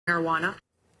marijuana.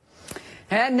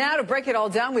 And now to break it all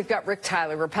down, we've got Rick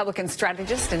Tyler, Republican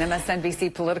strategist and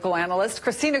MSNBC political analyst,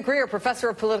 Christina Greer, professor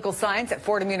of political science at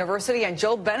Fordham University, and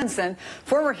Joel Benenson,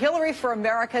 former Hillary for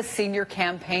America senior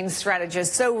campaign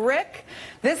strategist. So, Rick,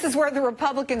 this is where the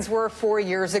Republicans were 4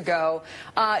 years ago.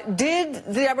 Did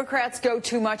the Democrats go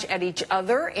too much at each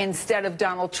other instead of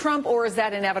Donald Trump, or is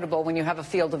that inevitable when you have a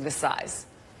field of this size?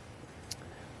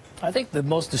 I think the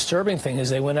most disturbing thing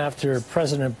is they went after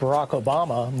President Barack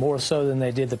Obama more so than they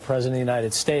did the President of the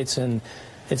United States. And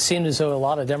it seemed as though a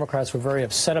lot of Democrats were very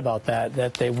upset about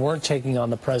that they weren't taking on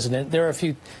the president. There are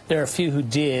a few who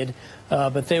did,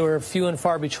 but they were few and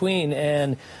far between.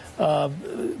 And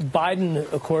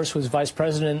Biden, of course, was vice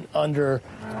president under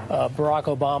Barack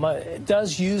Obama. It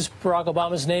does use Barack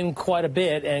Obama's name quite a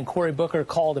bit, and Cory Booker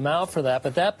called him out for that.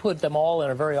 But that put them all in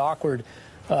a very awkward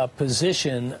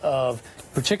position of,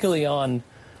 particularly on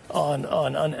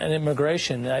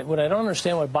immigration. What I don't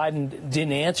understand what Biden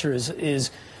didn't answer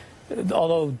is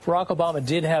although Barack Obama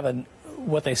did have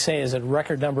what they say is a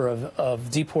record number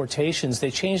of deportations,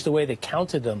 they changed the way they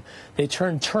counted them. They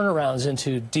turned turnarounds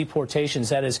into deportations.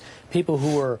 That is, people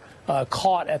who were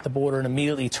caught at the border and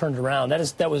immediately turned around.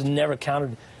 That was never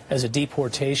counted as a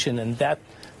deportation, and that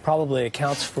probably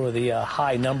accounts for the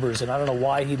high numbers. And I don't know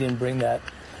why he didn't bring that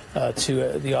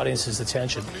to the audience's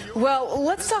attention. Well,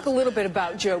 let's talk a little bit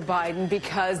about Joe Biden,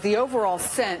 because the overall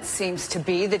sense seems to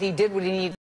be that he did what he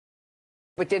needed,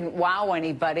 but didn't wow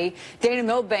anybody. Dana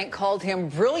Milbank called him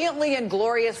brilliantly and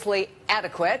gloriously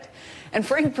adequate. And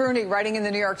Frank Bruni, writing in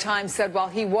the New York Times, said while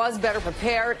he was better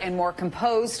prepared and more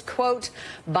composed, quote,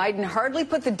 Biden hardly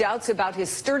put the doubts about his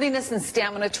sturdiness and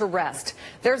stamina to rest.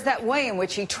 There's that way in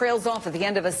which he trails off at the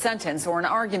end of a sentence or an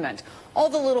argument, all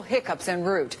the little hiccups en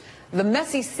route, the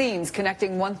messy seams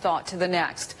connecting one thought to the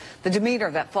next, the demeanor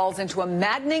that falls into a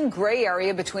maddening gray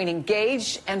area between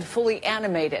engaged and fully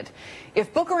animated.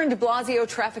 If Booker and de Blasio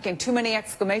traffic in too many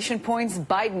exclamation points,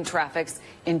 Biden traffics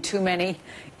in too many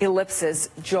ellipses.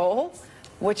 Joel,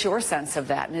 what's your sense of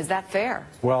that, and is that fair?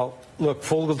 Well, look,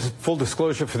 full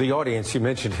disclosure for the audience, you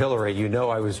mentioned Hillary. You know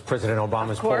I was President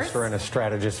Obama's pollster and a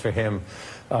strategist for him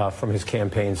from his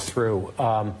campaigns through.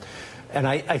 And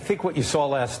I think what you saw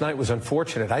last night was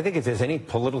unfortunate. I think if there's any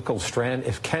political strand,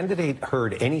 if candidate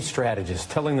heard any strategist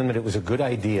telling them that it was a good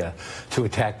idea to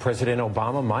attack President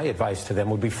Obama, my advice to them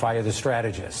would be fire the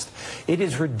strategist. It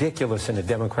is ridiculous in a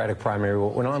Democratic primary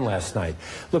what went on last night.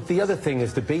 Look, the other thing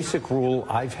is the basic rule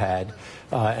I've had,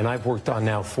 and I've worked on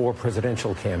now 4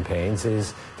 presidential campaigns,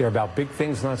 is they're about big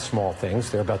things, not small things.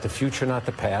 They're about the future, not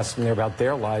the past, and they're about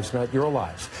their lives, not your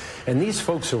lives. And these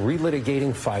folks are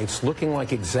relitigating fights, looking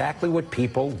like exactly what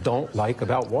people don't like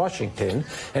about Washington,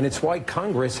 and it's why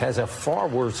Congress has a far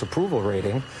worse approval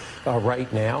rating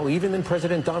right now, even than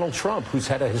President Donald Trump, who's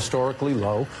had a historically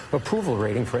low approval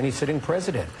rating for any sitting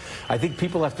president. I think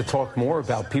people have to talk more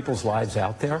about people's lives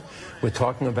out there. We're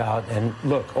talking about, and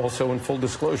look, also in full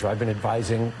disclosure, I've been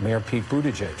advising Mayor Pete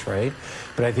Buttigieg, right?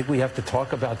 But I think we have to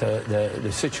talk about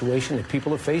the situation that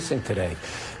people are facing today.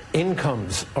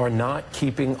 Incomes are not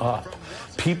keeping up.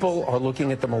 People are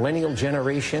looking at the millennial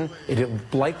generation. It'll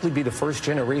likely be the first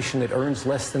generation that earns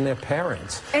less than their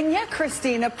parents. And yet,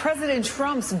 Christina, President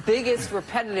Trump's biggest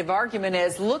repetitive argument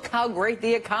is, look how great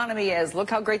the economy is. Look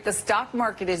how great the stock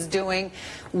market is doing.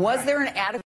 Was there an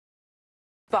adequate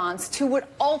response to what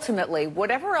ultimately,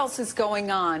 whatever else is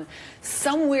going on,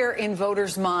 somewhere in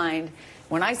voters' mind,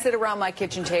 when I sit around my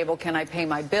kitchen table, can I pay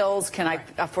my bills? Can I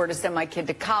afford to send my kid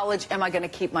to college? Am I going to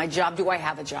keep my job? Do I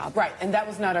have a job? Right, and that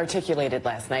was not articulated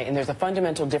last night. And there's a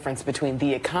fundamental difference between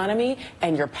the economy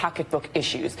and your pocketbook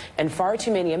issues. And far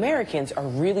too many Americans are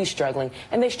really struggling.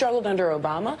 And they struggled under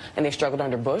Obama, and they struggled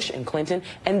under Bush and Clinton.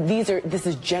 And this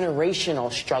is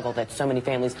generational struggle that so many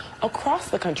families across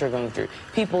the country are going through.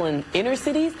 People in inner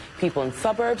cities, people in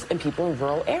suburbs, and people in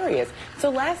rural areas. So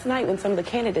last night, when some of the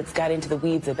candidates got into the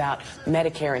weeds about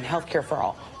Medicare and health care for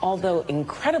all, although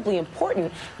incredibly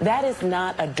important, that is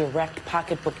not a direct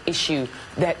pocketbook issue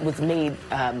that was made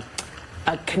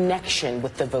a connection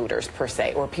with the voters, per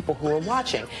se, or people who are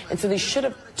watching. And so they should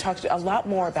have talked a lot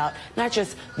more about not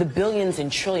just the billions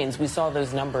and trillions, we saw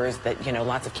those numbers that, you know,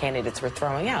 lots of candidates were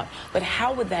throwing out, but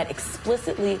how would that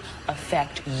explicitly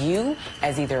affect you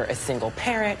as either a single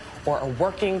parent or a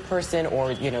working person,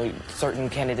 or, you know, certain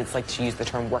candidates like to use the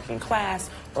term working class,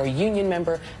 or a union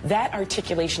member. That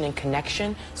articulation and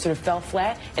connection sort of fell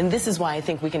flat, and this is why I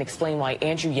think we can explain why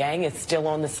Andrew Yang is still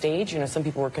on the stage. You know, some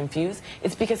people were confused.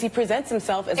 It's because he presents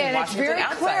himself as a Washington outsider.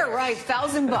 And it's very clear, right?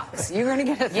 $1,000. You're going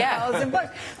to get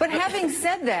 $1,000. But having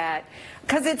said that,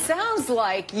 because it sounds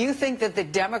like you think that the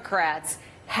Democrats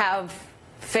have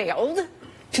failed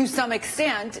to some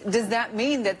extent, does that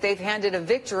mean that they've handed a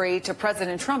victory to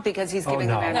President Trump because he's giving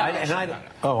them ammunition?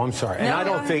 I'm sorry. And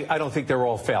I don't think they're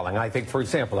all failing. I think, for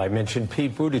example, I mentioned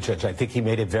Pete Buttigieg. I think he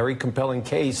made a very compelling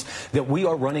case that we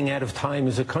are running out of time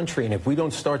as a country, and if we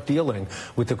don't start dealing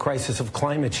with the crisis of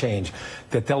climate change,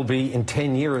 that there'll be in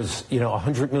 10 years,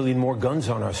 100 million more guns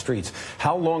on our streets.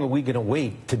 How long are we going to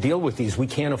wait to deal with these? We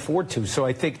can't afford to. So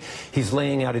I think he's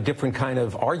laying out a different kind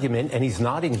of argument, and he's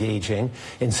not engaging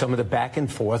in some of the back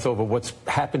and forth over what's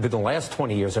happened in the last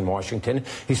 20 years in Washington.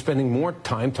 He's spending more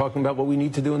time talking about what we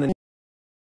need to do in the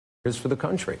years for the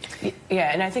country.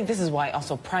 Yeah, and I think this is why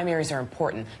also primaries are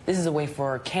important. This is a way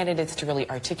for candidates to really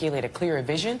articulate a clearer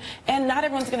vision, and not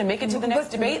everyone's going to make it to the next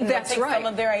debate. And that's right. Some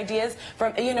of their ideas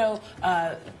from,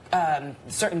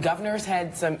 certain governors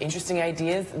had some interesting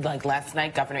ideas, like last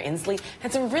night, Governor Inslee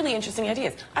had some really interesting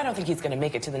ideas. I don't think he's going to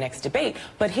make it to the next debate,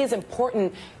 but his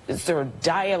important sort of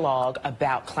dialogue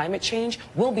about climate change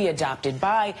will be adopted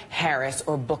by Harris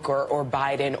or Booker or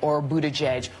Biden or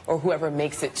Buttigieg or whoever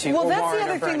makes it to. Well, that's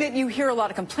the other thing that you hear a lot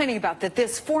of complaining about, that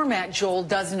this format, Joel,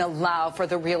 doesn't allow for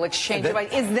the real exchange of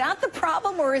ideas. Is that the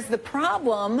problem, or is the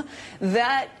problem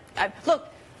that, look,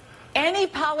 any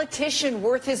politician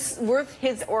worth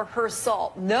his or her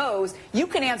salt knows you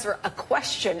can answer a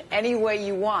question any way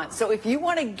you want. So if you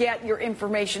want to get your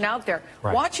information out there,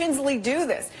 watch Inslee do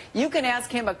this. You can ask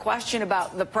him a question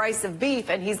about the price of beef,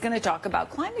 and he's going to talk about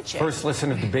climate change. First lesson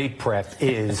of debate prep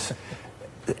is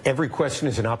every question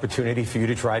is an opportunity for you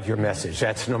to drive your message.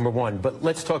 That's number one. But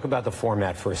let's talk about the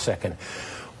format for a second.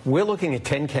 We're looking at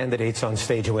 10 candidates on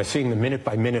stage, and we're seeing the minute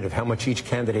by minute of how much each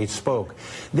candidate spoke.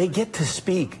 They get to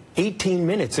speak 18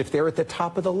 minutes if they're at the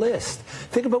top of the list.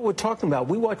 Think about what we're talking about.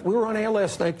 We were on air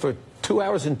last night for 2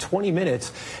 hours and 20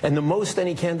 minutes, and the most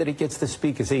any candidate gets to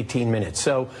speak is 18 minutes.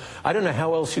 So I don't know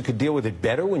how else you could deal with it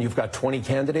better when you've got 20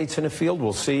 candidates in a field.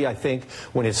 We'll see, I think,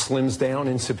 when it slims down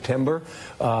in September.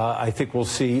 I think we'll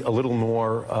see a little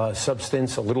more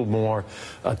substance, a little more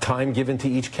time given to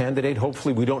each candidate.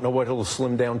 Hopefully, we don't know what it'll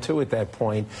slim down to at that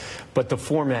point, but the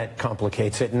format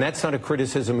complicates it. And that's not a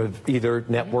criticism of either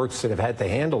networks that have had to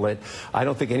handle it. I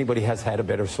don't think anybody has had a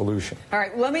better solution. All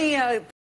right, let me